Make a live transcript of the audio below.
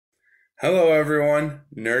Hello everyone,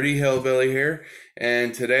 Nerdy Hillbilly here,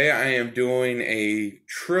 and today I am doing a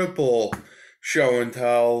triple show and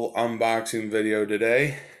tell unboxing video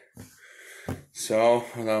today. So,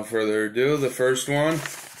 without further ado, the first one,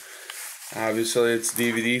 obviously it's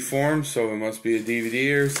DVD form, so it must be a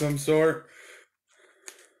DVD or some sort.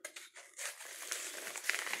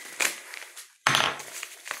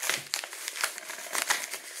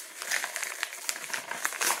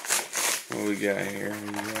 What we got here?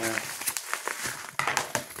 We got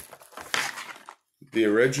the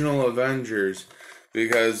original Avengers,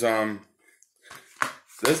 because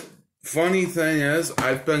this funny thing is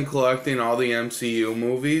I've been collecting all the MCU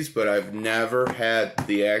movies, but I've never had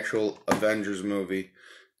the actual Avengers movie,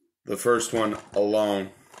 the first one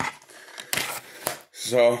alone.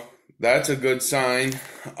 So that's a good sign,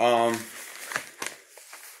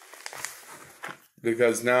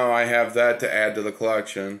 because now I have that to add to the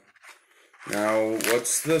collection. Now,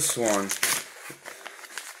 what's this one?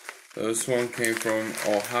 This one came from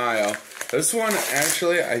Ohio. This one,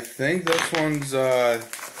 actually, I think this one's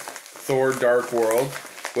Thor Dark World,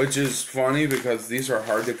 which is funny because these are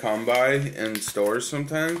hard to come by in stores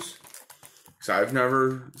sometimes, because I've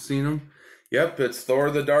never seen them. Yep, it's Thor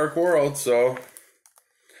the Dark World, so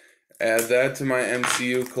add that to my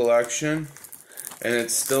MCU collection, and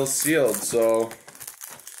it's still sealed, so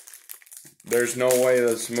there's no way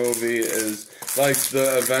this movie is like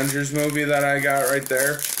the Avengers movie that I got right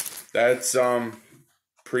there. That's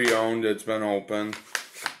pre-owned, it's been open.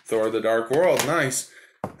 Thor the Dark World, nice.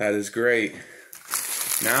 That is great.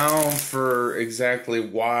 Now for exactly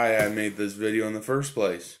why I made this video in the first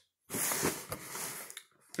place.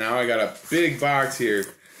 Now I got a big box here.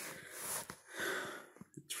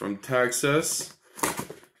 It's from Texas.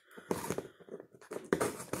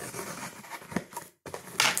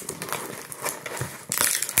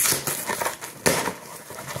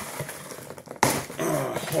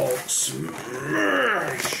 Hulk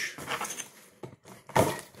smash!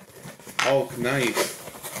 Hulk knife.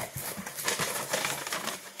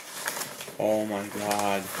 Oh my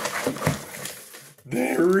god.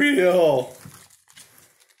 They're real!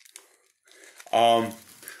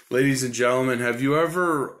 Ladies and gentlemen, have you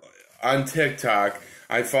ever, on TikTok,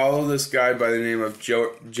 I follow this guy by the name of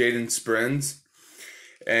Jaden Sprins,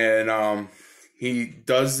 and he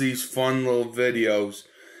does these fun little videos,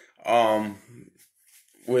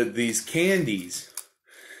 with these candies.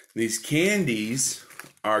 These candies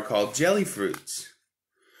are called jelly fruits.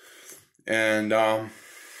 And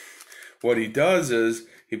what he does is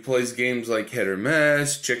he plays games like Hit or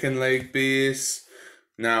Miss, Chicken Leg Beast.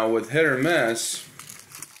 Now with Hit or Miss,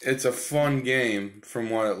 it's a fun game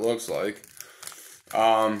from what it looks like.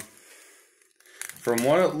 From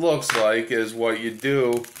what it looks like is what you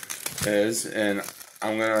do is, and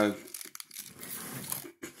I'm gonna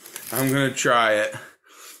try it.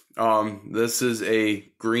 This is a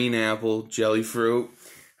green apple jelly fruit,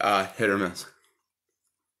 hit or miss.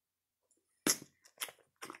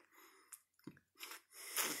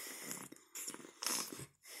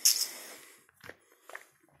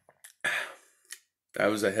 That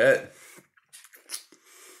was a hit.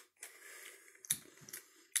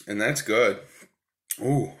 And that's good.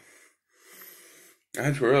 Ooh.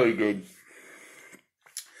 That's really good.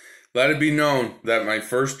 Let it be known that my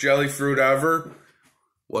first jelly fruit ever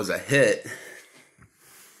was a hit.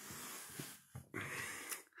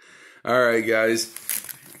 Alright guys,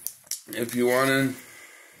 if you want to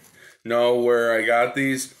know where I got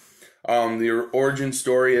these, the origin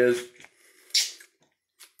story is,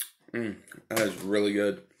 that is really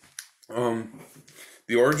good.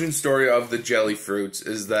 The origin story of the jelly fruits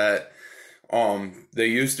is that they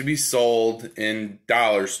used to be sold in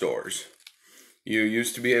dollar stores. You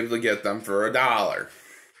used to be able to get them for $1.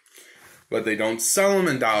 But they don't sell them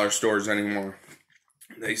in dollar stores anymore.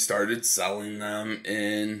 They started selling them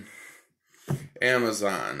in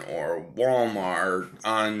Amazon or Walmart,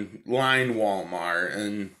 online Walmart.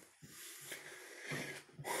 And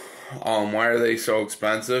why are they so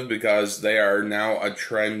expensive? Because they are now a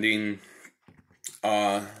trending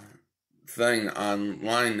thing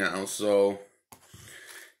online now. So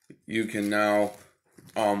you can now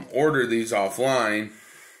order these offline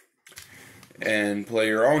and play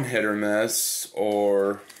your own hit or miss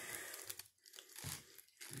or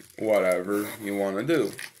whatever you want to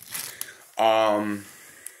do.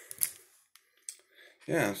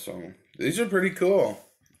 Yeah, so these are pretty cool.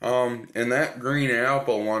 And that green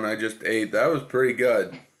apple one I just ate, that was pretty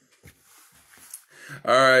good.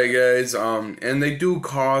 Alright guys, and they do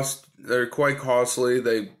cost, they're quite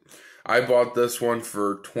costly. I bought this one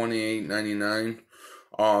for $28.99.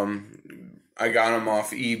 I got them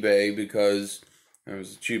off eBay because It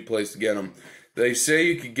was a cheap place to get them. They say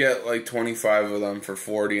you could get like 25 of them for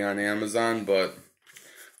 $40 on Amazon, but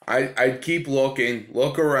I'd keep looking.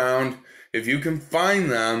 Look around. If you can find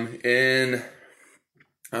them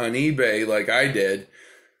on eBay like I did,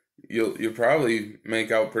 you'll probably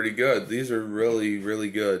make out pretty good. These are really, really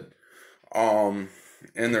good. And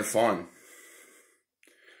they're fun.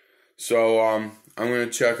 So I'm gonna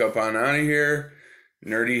check up on out of here.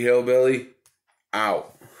 Nerdy Hillbilly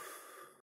out.